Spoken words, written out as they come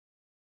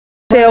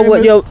Tell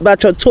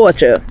about your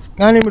torture.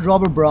 My name is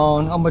Robert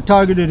Brown. I'm a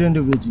targeted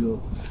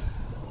individual.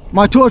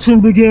 My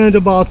torturing began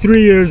about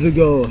 3 years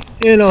ago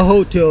in a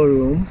hotel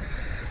room.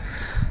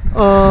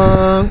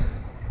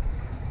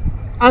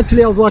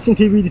 Actually, I was watching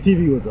TV. The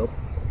TV was up.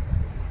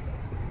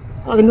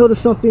 I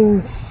noticed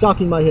something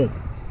shocking my head.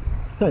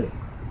 Kind of.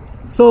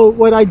 So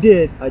what I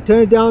did, I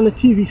turned down the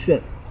TV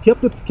set,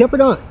 kept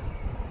it on.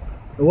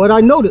 And what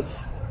I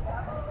noticed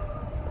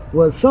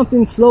was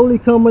something slowly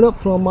coming up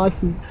from my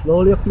feet,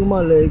 slowly up through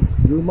my legs,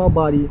 through my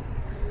body,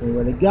 and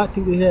when it got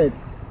to the head,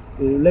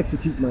 it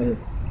electrocuted my head.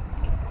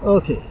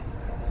 Okay,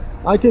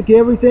 I took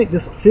everything,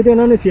 just sitting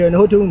on a chair in the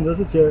hotel room. There's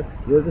a chair,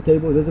 there's a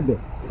table, there's a bed.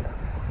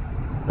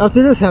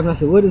 After this happened, I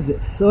said, what is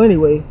this? So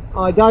anyway,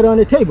 I got on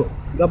the table,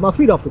 got my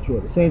feet off the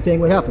floor. The same thing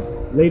would happen.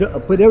 Later, I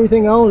put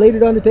everything on, laid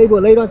it on the table,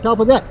 laid on top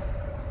of that.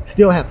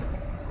 Still happened.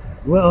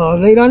 Well,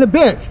 laid on the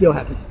bed, still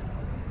happened.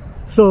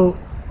 So,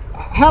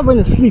 having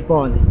to sleep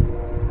all night.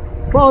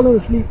 Falling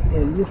asleep,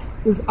 and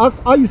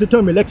I use the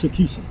term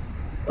electrocution.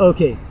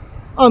 Okay,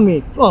 I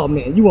mean, oh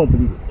man, you won't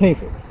believe it,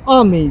 painful.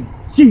 I mean,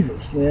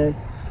 Jesus, man.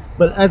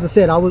 But as I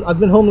said, I've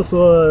been homeless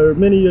for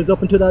many years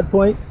up until that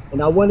point,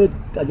 and I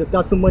just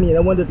got some money, and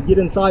I wanted to get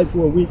inside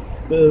for a week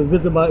to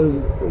visit my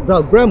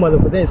grandmother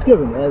for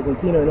Thanksgiving. I haven't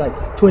seen her in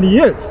like 20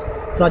 years,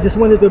 so I just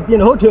wanted to be in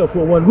a hotel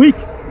for 1 week,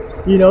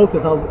 you know,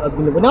 because I've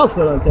been living out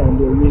for a long time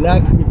to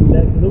relax, get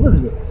relaxed, and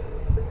Elizabeth.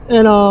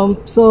 And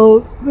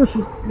so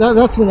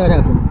that's when that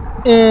happened.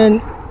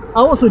 And I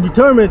also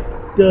determined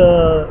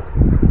to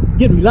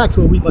get relaxed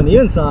for a week on the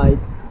inside.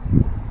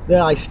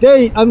 That I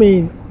stayed, I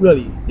mean,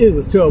 really, it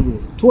was terrible.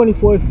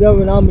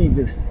 24/7, I mean,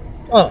 just,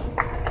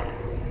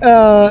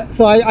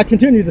 so I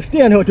continued to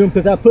stay in the hotel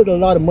because I put a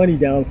lot of money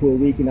down for a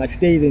week and I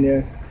stayed in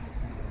there.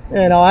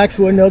 And I asked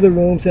for another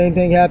room, same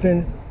thing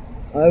happened.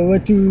 I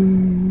went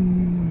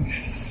to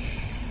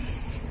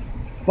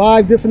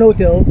 5 different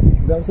hotels,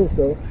 San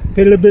Francisco,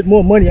 paid a little bit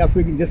more money. I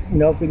figured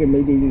figured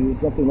maybe there was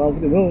something wrong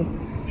with the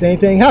room. Same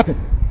thing happened.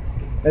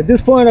 At this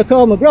point, I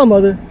called my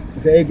grandmother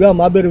and said, "Hey,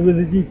 Grandma, I better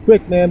visit you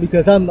quick, man,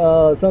 because I'm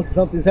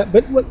something's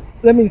happened." But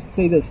let me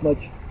say this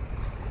much: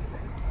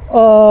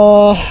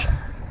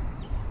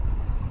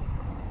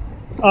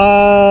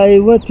 I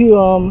went to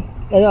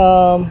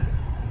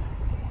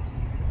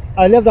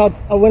I lived out.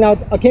 I went out.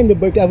 I came to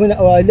Berkeley.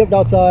 I lived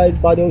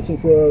outside by the ocean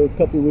for a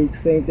couple of weeks.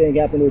 Same thing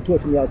happened. They were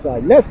torturing me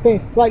outside. Less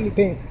painful,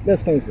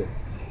 less painful.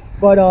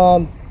 But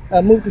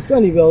I moved to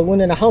Sunnyvale.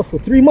 Went in a house for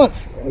 3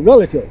 months.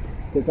 Relatives.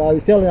 Because I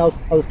was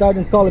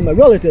starting to call my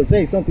relatives,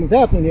 hey, something's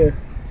happening here.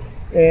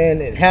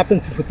 And it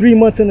happened for 3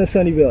 months in the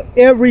Sunnyvale.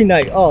 Every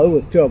night. Oh, it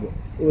was terrible.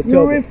 It was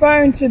terrible. You're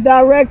referring to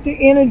direct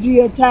energy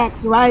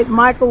attacks, right?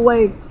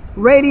 Microwave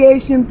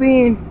radiation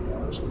being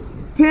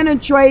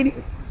penetrating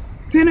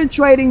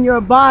your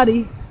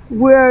body,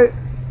 where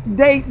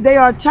they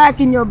are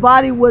attacking your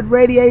body with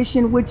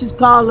radiation, which is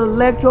called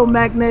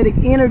electromagnetic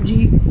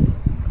energy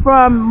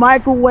from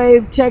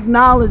microwave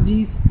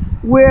technologies,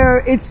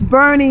 where it's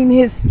burning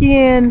his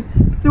skin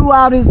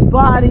throughout his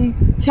body,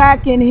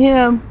 attacking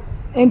him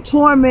and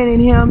tormenting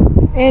him,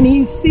 and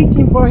he's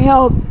seeking for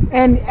help.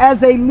 And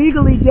as a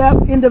legally deaf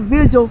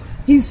individual,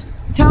 he's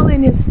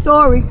telling his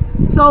story,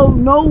 so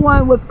no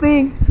one would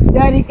think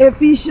that if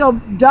he shall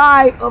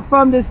die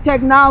from this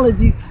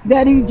technology,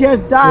 that he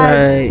just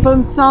died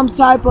from some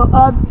type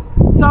of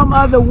some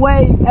other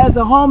way as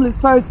a homeless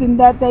person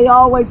that they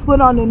always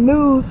put on the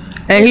news.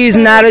 And he's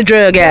not a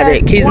drug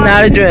addict. He's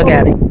not a drug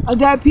addict.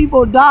 That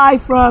people die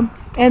from.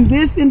 And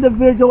this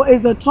individual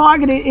is a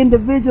targeted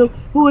individual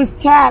who is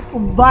attacked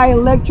by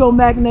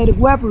electromagnetic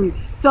weaponry.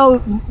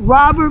 So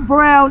Robert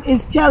Brown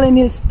is telling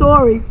his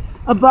story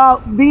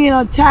about being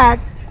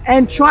attacked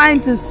and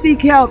trying to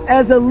seek help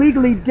as a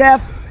legally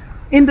deaf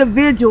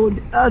individual,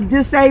 a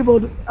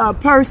disabled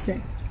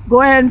person.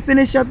 Go ahead and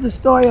finish up the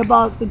story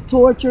about the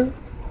torture.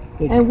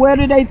 And where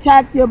do they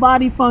attack your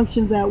body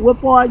functions at? What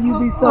part you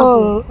be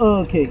suffering?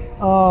 Okay.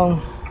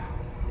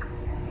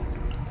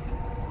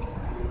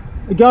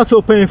 It got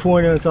so painful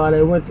on the inside,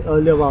 I went to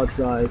live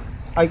outside.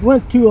 I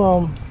went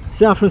to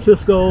San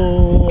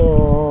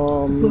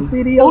Francisco,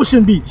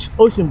 Ocean Beach.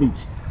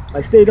 I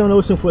stayed on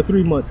Ocean for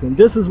 3 months, and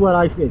this is what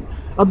I did.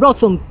 I brought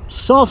some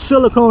soft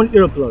silicone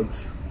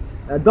earplugs.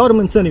 I brought them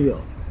in Sunnyvale,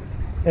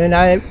 and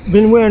I've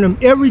been wearing them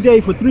every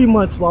day for 3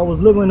 months while I was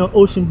living on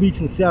Ocean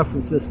Beach in San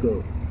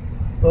Francisco.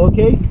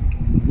 Okay,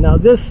 now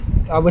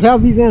I would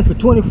have these in for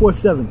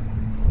 24/7.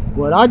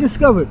 What I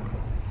discovered,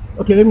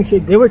 okay, let me say,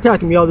 they were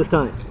attacking me all this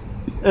time.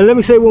 And let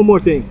me say one more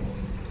thing.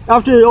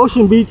 After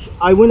Ocean Beach,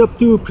 I went up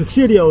to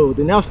Presidio,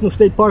 the National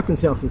State Park in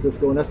San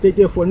Francisco, and I stayed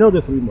there for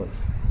another 3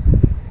 months.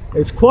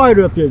 It's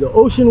quieter up there. The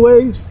ocean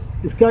waves,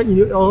 it's kind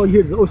of, all you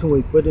hear is the ocean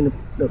waves, but in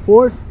the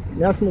forest,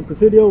 National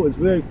Presidio, is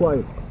very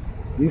quiet.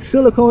 These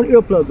silicone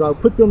earplugs, I'll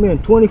put them in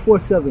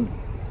 24/7.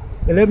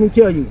 And let me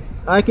tell you,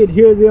 I could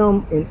hear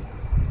them in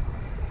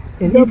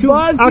each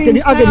I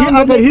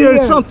could hear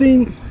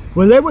something.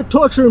 When they were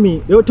torturing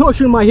me, they were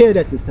torturing my head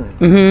at this time.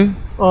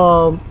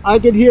 I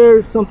could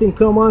hear something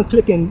come on,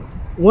 clicking.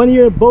 One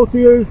ear, both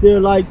ears, they're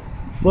like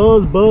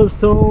fuzz, buzz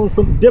tones,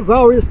 some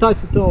various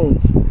types of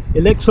tones,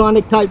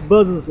 electronic type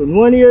buzzes in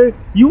one ear.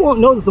 You won't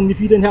notice them if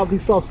you didn't have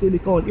these soft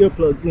silicone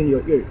earplugs in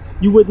your ear.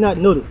 You would not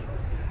notice.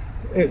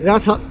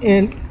 That's how,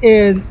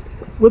 and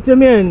with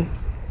them in,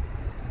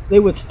 they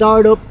would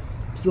start up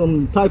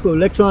some type of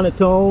electronic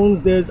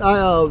tones. There's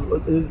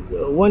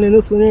one in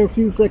this one here, a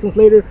few seconds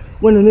later,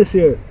 one in this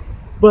here.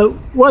 But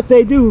what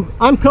they do,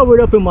 I'm covered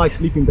up in my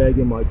sleeping bag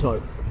in my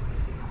tarp.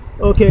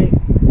 Okay,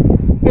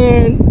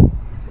 and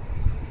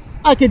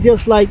I could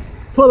just like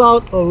pull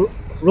out a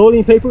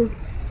rolling paper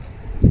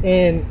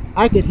and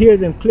I could hear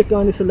them click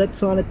on this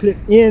electronic click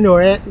in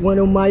or at one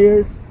of my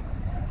ears.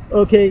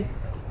 Okay,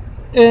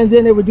 and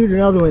then they would do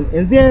another one.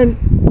 And then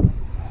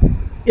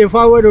if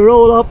I were to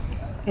roll up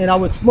and I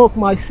would smoke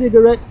my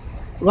cigarette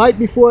right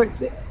before it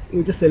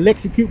would just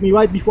electrocute me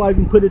right before I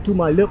even put it to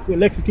my lips. It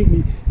electrocute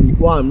me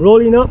while I'm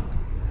rolling up,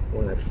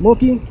 when I'm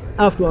smoking,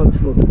 after I'm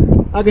smoking.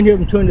 I can hear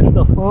them turn this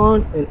stuff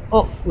on and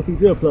off with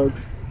these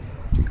earplugs.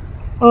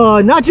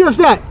 Not just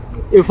that,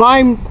 if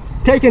I'm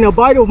taking a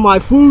bite of my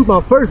food,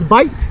 my first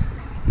bite,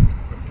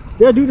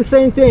 they'll do the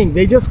same thing.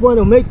 They just want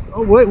to make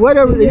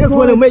whatever. They just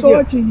want to make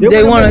you.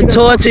 They want to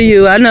torture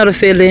you. I know the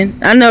feeling.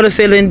 I know the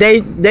feeling.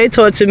 They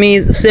torture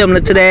me similar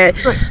to that.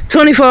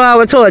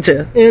 24-hour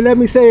torture. And let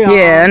me say,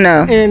 yeah, I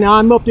know. And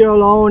I'm up there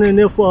alone, and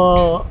if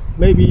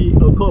maybe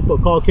a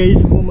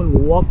Caucasian woman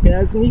will walk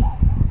past me,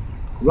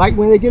 right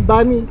when they get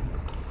by me,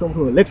 someone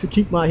will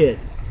electrocute my head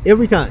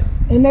every time.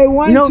 And they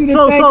want you to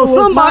so think it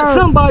was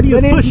somebody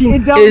is pushing.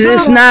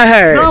 It's not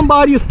her.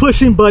 Somebody is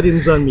pushing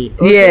buttons on me.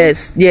 Okay?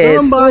 Yes, yes.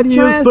 Somebody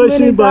is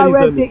pushing buttons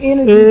on me.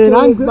 And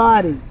I'm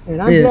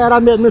glad I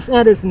met Miss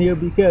Anderson here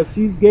because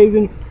she's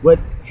giving what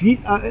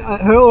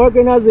her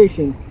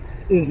organization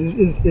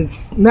is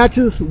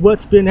matches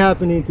what's been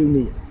happening to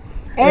me.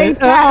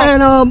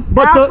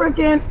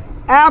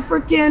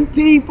 African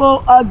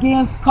people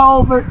against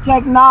covert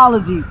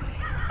technology.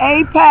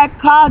 APAC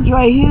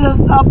Cadre, hit us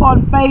up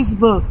on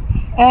Facebook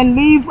and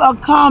leave a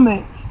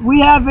comment.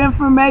 We have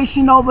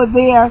information over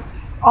there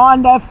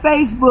on that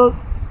Facebook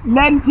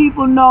letting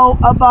people know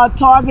about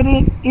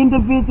targeted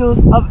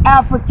individuals of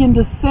African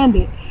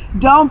descent.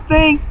 Don't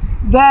think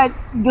that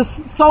the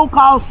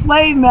so-called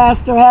slave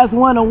master has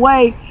went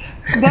away.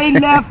 They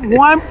left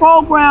one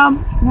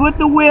program with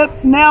the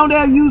whips. Now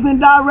they're using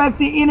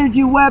directed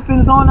energy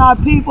weapons on our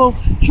people,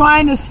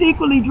 trying to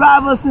secretly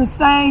drive us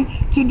insane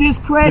to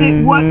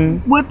discredit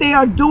what they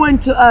are doing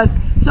to us.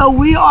 So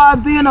we are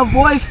being a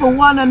voice for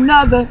one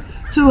another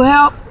to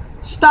help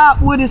stop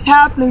what is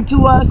happening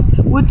to us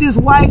with this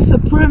white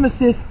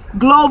supremacist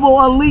global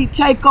elite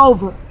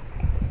takeover.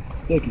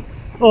 Thank you.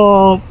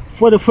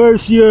 For the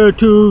first year or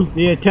two,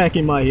 they're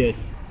attacking my head.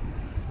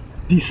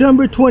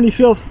 December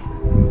 25th,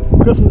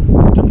 Christmas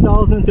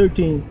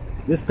 2013,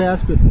 this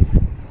past Christmas,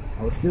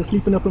 I was still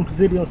sleeping up in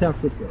Presidio, San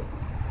Francisco.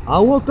 I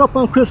woke up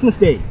on Christmas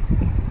Day.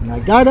 When I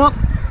got up,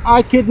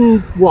 I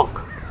couldn't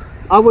walk.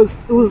 I was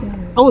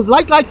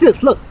like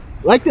this, look,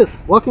 like this,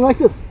 walking like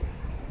this.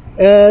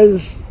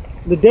 As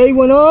the day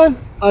went on,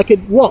 I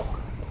could walk.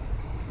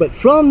 But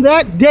from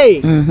that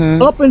day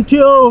up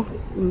until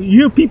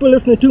you people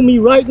listening to me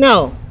right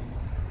now,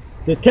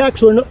 the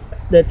attacks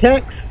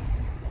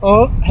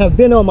have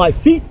been on my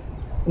feet,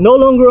 no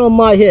longer on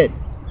my head.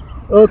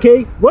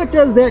 Okay, what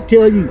does that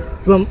tell you?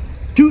 From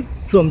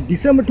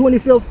December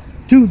 25th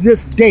to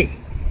this day.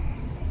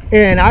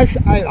 And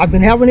I've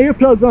been having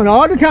earplugs on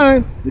all the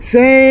time. The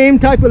same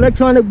type of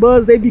electronic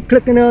buzz they be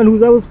clicking on,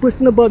 whoever's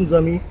pushing the buttons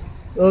on me.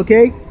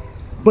 Okay,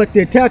 but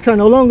the attacks are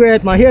no longer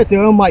at my head,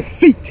 they're on my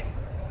feet.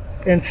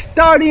 And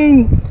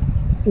starting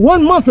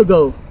 1 month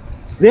ago,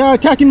 they are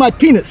attacking my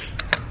penis.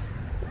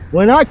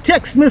 When I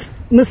text Miss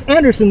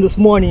Anderson this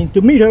morning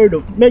to meet her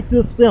to make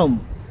this film,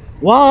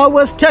 while I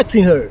was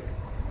texting her,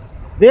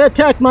 they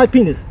attacked my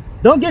penis.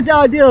 Don't get the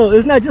idea,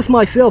 it's not just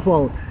my cell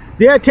phone.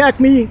 They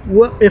attack me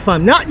if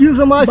I'm not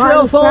using my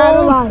cell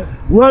phone,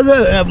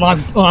 whether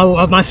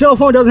my cell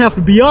phone doesn't have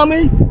to be on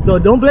me, so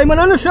don't blame it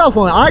on the cell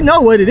phone. I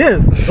know what it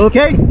is,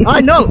 okay?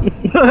 I know.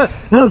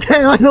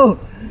 Okay, I know.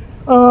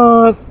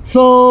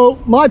 So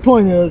my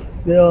point is,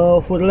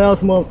 for the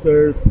last month,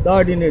 they're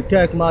starting to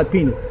attack my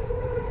penis.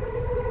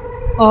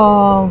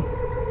 Tell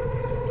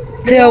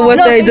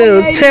what they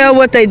do. Tell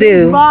what they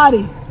do.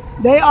 Body.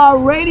 They are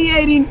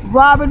radiating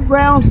Robert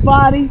Brown's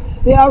body.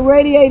 They are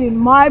radiating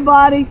my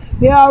body.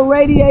 They are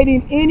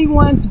radiating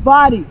anyone's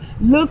body.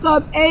 Look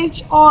up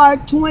HR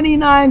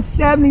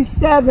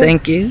 2977.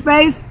 Thank you.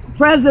 Space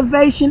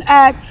Preservation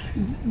Act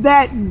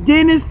that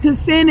Dennis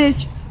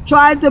Kucinich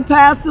tried to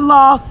pass a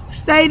law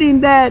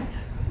stating that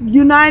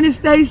United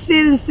States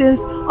citizens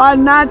are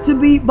not to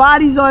be,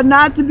 bodies are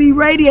not to be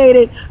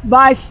radiated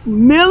by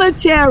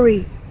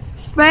military,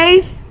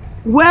 space,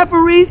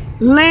 weaponries,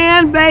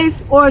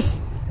 land-based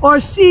or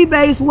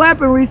sea-based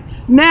weaponries.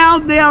 Now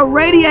they are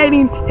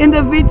radiating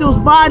individuals'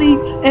 body,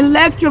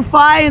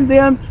 electrifying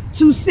them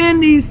to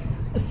send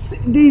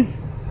these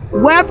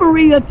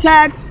weaponry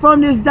attacks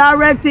from this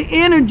directed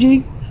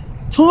energy,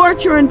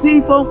 torturing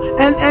people,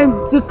 and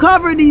to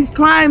cover these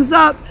crimes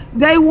up,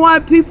 they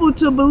want people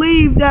to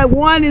believe that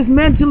one is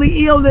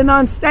mentally ill and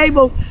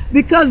unstable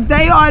because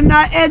they are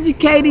not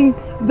educating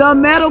the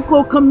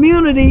medical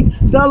community,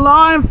 the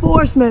law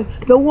enforcement,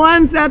 the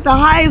ones at the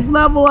highest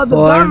level of the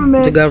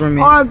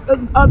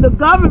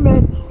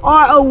government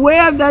are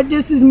aware that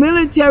this is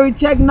military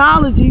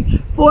technology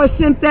for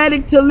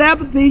synthetic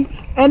telepathy,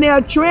 and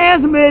they're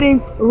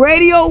transmitting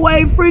radio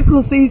wave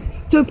frequencies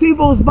to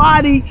people's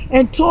body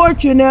and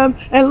torturing them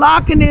and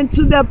locking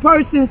into their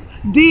person's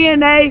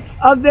DNA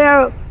of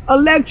their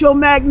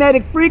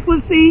electromagnetic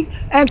frequency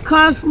and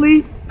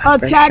constantly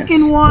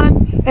attacking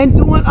one and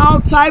doing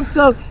all types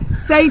of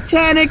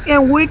satanic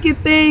and wicked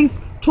things,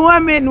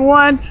 tormenting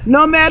one.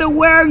 No matter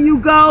where you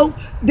go,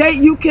 that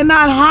you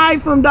cannot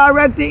hide from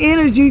directed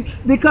energy,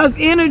 because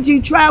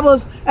energy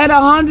travels at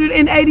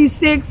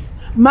 186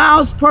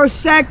 miles per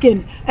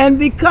second, and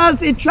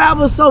because it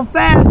travels so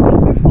fast,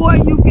 before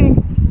you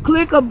can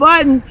click a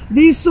button,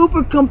 these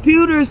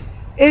supercomputers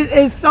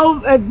is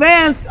so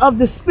advanced of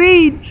the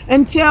speed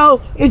until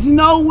it's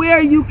nowhere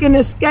you can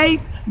escape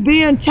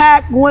being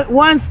attacked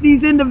once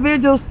these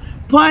individuals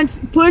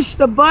push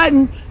the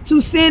button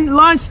to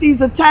launch these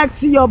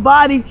attacks to your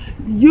body,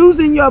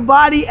 using your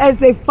body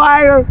as a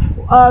fire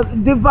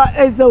device,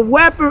 as a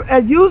weapon,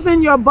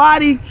 using your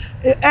body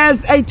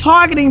as a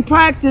targeting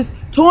practice,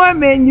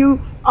 tormenting you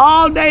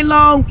all day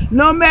long.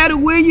 No matter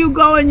where you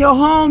go in your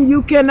home,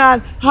 you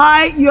cannot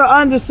hide. You're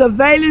under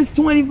surveillance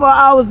 24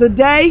 hours a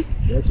day.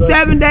 Right.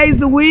 7 days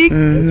a week.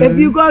 Mm-hmm. If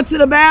you go to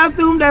the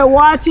bathroom, they're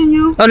watching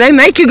you. Oh, they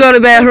make you go to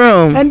the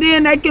bathroom. And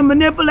then they can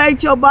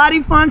manipulate your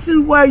body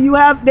functions where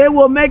they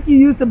will make you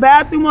use the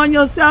bathroom on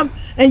yourself,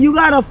 and you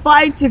got to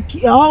fight to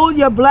hold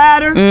your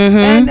bladder.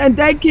 Mm-hmm. And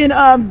they can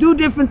do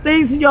different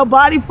things in your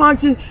body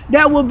functions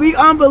that will be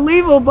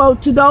unbelievable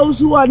to those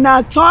who are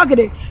not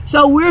targeted.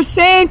 So we're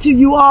saying to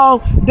you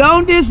all,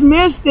 don't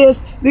dismiss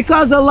this,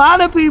 because a lot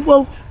of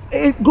people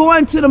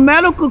going to the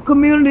medical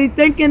community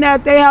thinking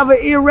that they have an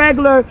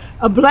irregular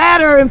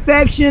bladder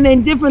infection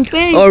and different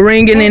things, or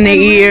ringing in the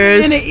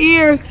ears,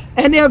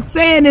 and they're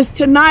saying it's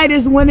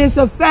tinnitus, when it's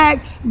a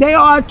fact they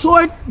are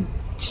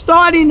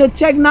starting the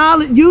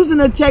technology, using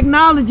the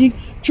technology,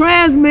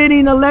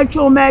 transmitting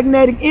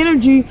electromagnetic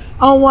energy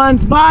on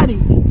one's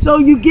body. So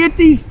you get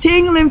these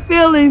tingling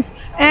feelings,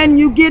 and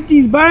you get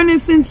these burning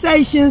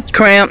sensations,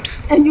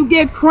 cramps, and you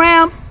get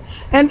cramps.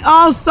 And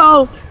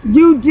also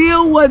you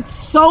deal with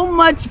so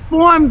much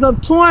forms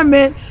of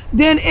torment,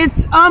 then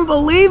it's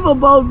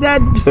unbelievable that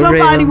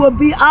somebody would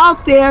be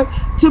out there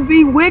to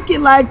be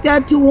wicked like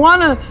that, to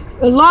want to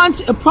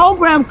launch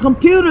program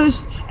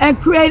computers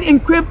and create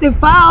encrypted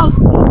files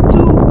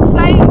to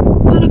say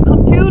to the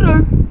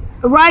computer,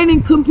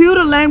 writing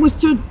computer language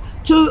to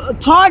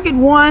target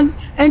one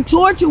and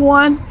torture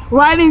one,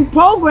 writing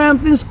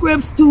programs and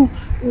scripts to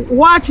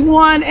watch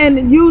one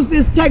and use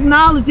this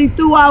technology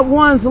throughout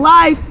one's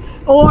life.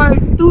 Or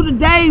through the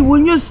day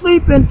when you're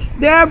sleeping,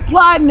 they're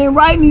plotting and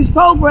writing these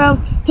programs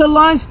to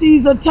launch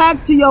these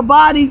attacks to your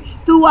body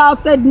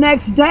throughout the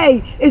next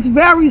day. It's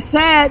very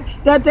sad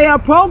that they are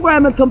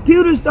programming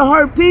computers to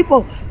hurt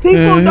people.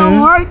 People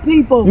don't hurt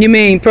people. You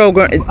mean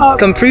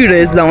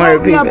computers don't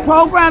hurt people? Yeah,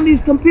 program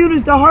these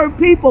computers to hurt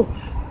people.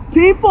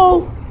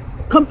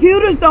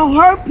 Computers don't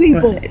hurt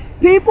people. Right.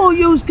 People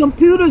use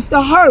computers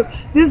to hurt.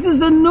 This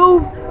is a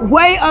new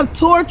way of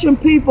torturing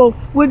people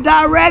with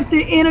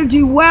directed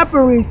energy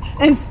weaponry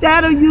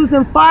instead of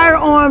using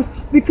firearms,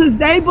 because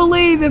they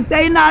believe if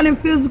they not in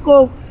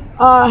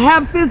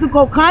have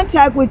physical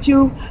contact with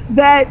you,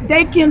 that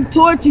they can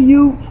torture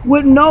you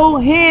with no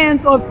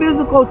hands or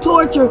physical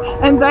torture,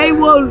 and they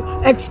will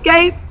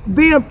escape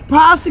being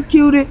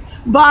prosecuted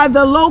by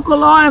the local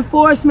law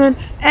enforcement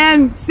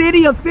and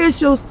city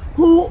officials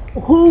who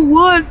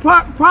would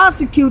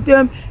prosecute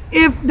them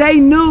if they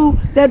knew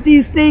that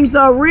these things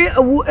are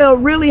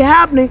really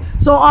happening.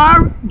 So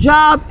our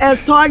job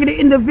as targeted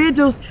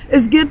individuals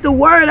is get the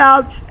word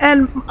out.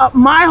 And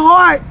my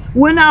heart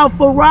went out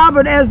for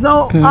Robert,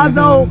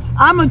 although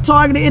I'm a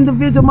targeted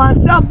individual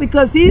myself,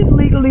 because he's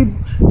legally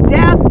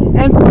deaf,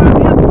 and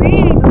from him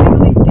being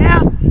legally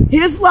deaf,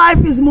 his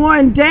life is more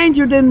in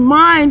danger than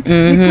mine,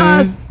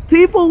 because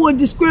people would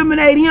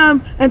discriminate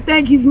him and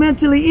think he's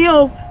mentally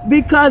ill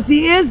because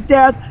he is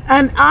deaf.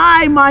 And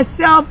I,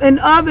 myself, and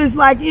others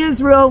like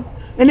Israel,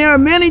 and there are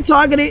many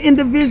targeted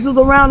individuals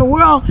around the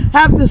world,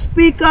 have to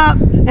speak up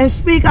and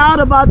speak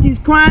out about these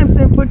crimes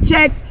and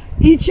protect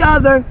each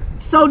other,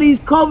 so these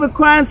COVID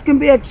crimes can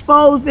be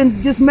exposed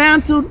and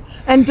dismantled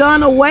and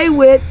done away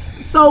with,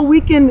 so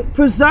we can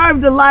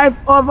preserve the life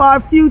of our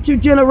future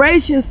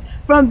generations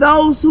from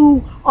those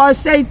who are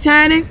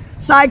satanic,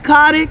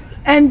 psychotic,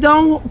 and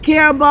don't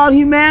care about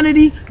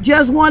humanity,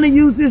 just want to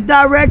use this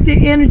directed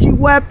energy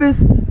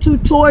weapons to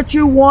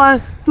torture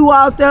one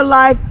throughout their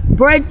life,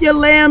 break your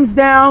limbs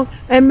down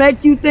and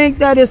make you think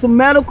that it's a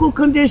medical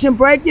condition,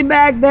 break your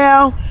back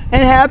down,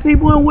 and have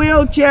people in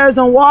wheelchairs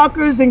and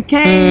walkers and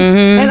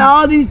canes and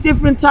all these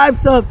different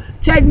types of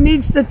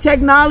techniques. The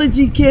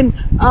technology can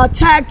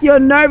attack your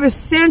nervous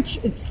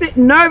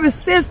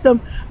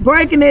system,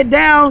 breaking it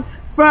down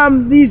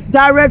from these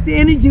direct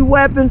energy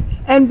weapons,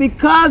 and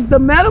because the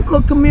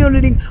medical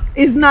community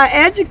is not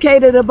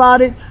educated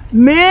about it,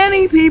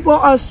 many people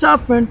are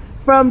suffering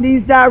from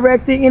these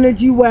direct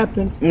energy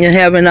weapons. You're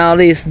having all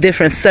these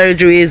different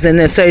surgeries, and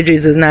the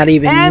surgeries is not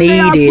even needed.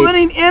 And they are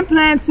putting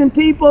implants in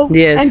people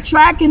and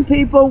tracking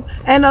people,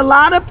 and a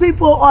lot of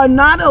people are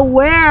not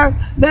aware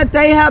that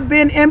they have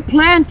been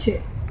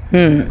implanted.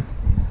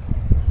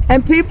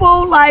 And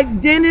people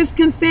like Dennis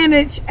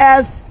Kucinich,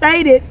 as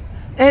stated,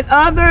 and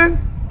other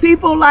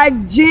people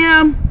like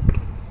Jim,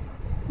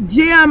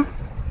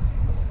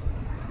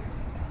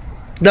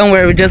 don't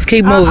worry, just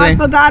keep moving. I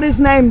forgot his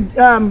name.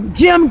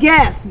 Jim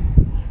Gass.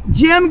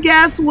 Jim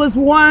Gass was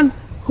one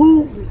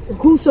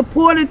who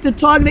supported the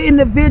targeted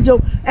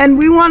individual, and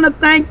we want to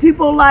thank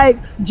people like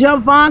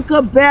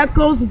Javanka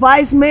Beckles,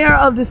 Vice Mayor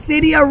of the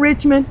City of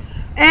Richmond,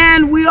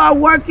 and we are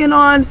working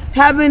on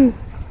having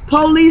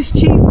Police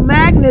Chief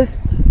Magnus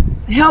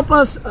help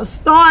us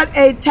start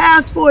a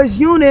task force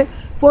unit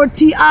for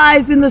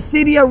TIs in the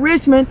City of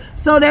Richmond,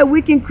 so that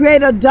we can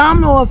create a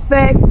domino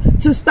effect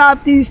to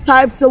stop these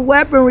types of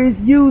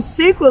weaponries used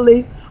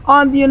secretly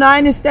on the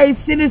United States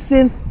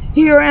citizens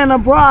here and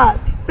abroad.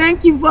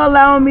 Thank you for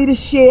allowing me to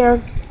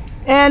share,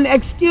 and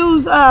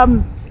excuse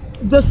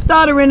the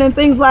stuttering and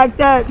things like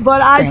that,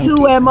 but I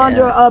too am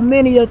under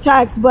many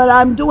attacks, but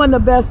I'm doing the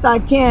best I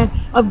can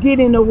of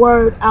getting the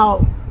word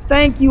out.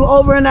 Thank you.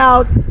 Over and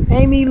out.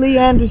 Amy Lee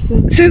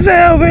Anderson. She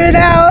said over and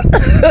out.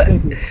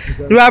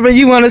 Robert,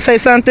 you want to say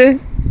something?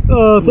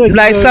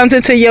 Like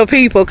something to your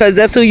people, because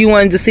that's who you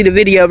wanted to see the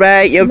video,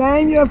 right?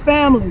 Name your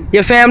family.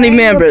 Your family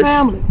members. Your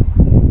family.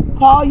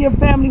 Call your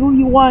family who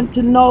you want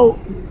to know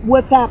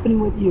what's happening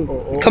with you.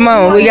 Come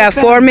on, we got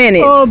 4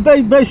 minutes.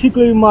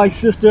 Basically my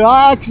sister.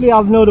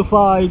 I've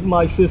notified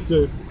my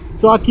sister,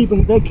 so I keep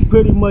them. They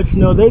pretty much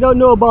know. They don't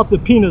know about the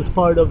penis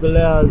part of the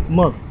last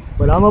month,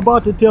 but I'm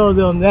about to tell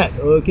them that,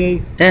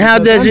 okay? And how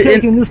does I'm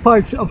taking this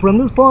part, from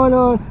this point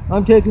on,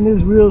 I'm taking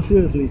this real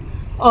seriously.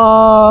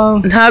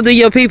 How do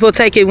your people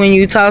take it when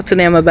you talk to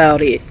them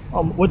about it?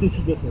 What did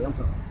she just say? I'm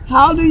sorry.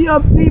 How do your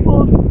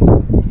people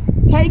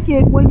take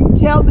it when you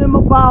tell them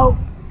about,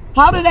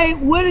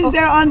 what is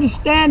their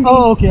understanding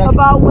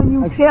about when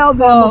you tell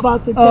them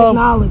about the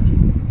technology?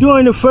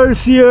 During the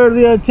first year of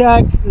the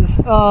attacks,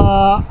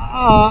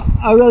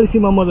 I rarely see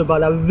my mother,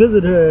 but I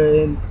visit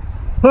her, and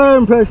her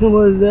impression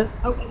was that,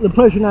 the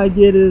impression I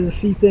get is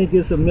she thinks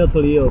it's a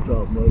mentally ill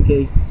problem,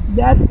 okay?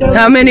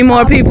 How many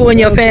more people in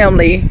your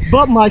family?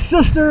 But my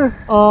sister,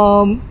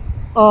 now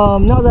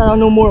that I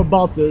know more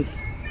about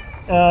this,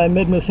 I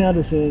met Miss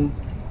Anderson,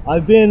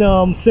 I've been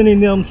sending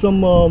them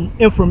some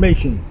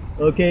information,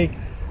 okay?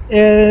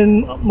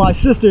 And my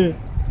sister,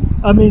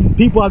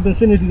 people I've been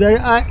sending to there,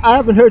 I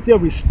haven't heard their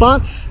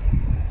response,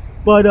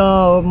 but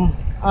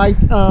I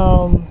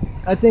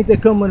think they're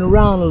coming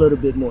around a little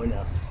bit more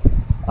now.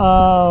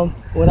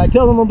 When I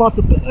tell them about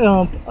the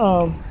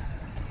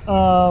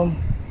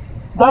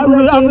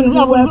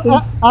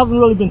I haven't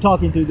really been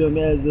talking to them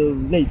as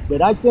of late,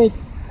 but I think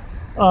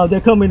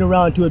they're coming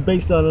around to it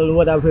based on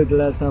what I've heard the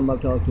last time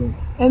I've talked to them.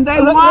 And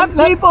they want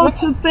people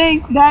to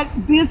think that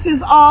this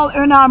is all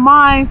in our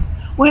minds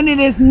when it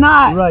is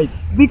not. Right.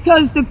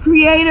 Because the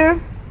Creator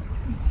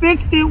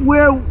fixed it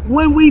where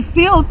when we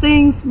feel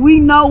things, we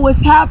know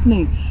what's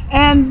happening.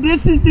 And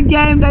this is the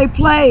game they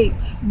played.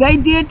 They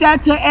did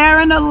that to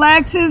Aaron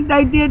Alexis.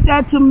 They did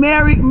that to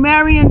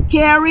Marion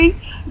Carey.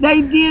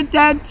 They did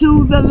that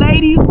to the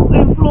lady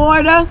in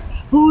Florida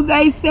who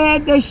they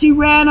said that she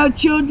ran her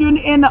children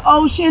in the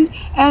ocean.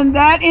 And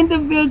that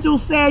individual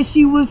said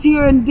she was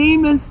hearing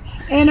demons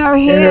in her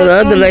head. And the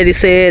other lady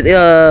said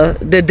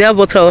the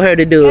devil told her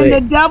to do it. And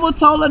the devil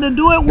told her to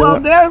do it. Well,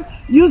 they're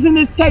using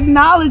this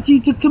technology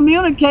to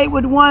communicate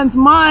with one's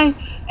mind,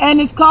 and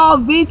it's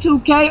called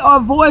V2K, or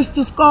voice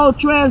to skull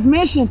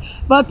transmission.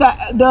 But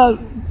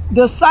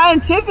the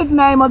scientific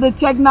name of the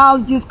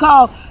technology is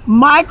called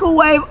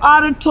microwave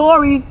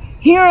auditory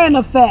hearing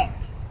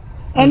effect.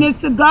 And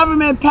it's a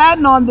government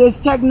patent on this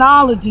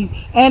technology.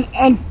 And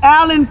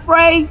Alan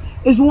Frey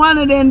is one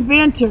of the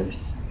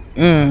inventors.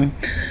 Well,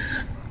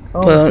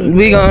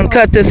 we're going to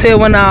cut this here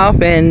one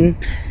off, and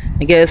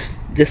I guess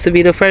this will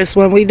be the first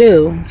one we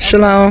do.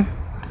 Shalom.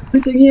 To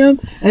him,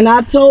 and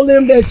I told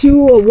him that you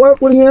will work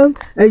with him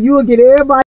and you will get everybody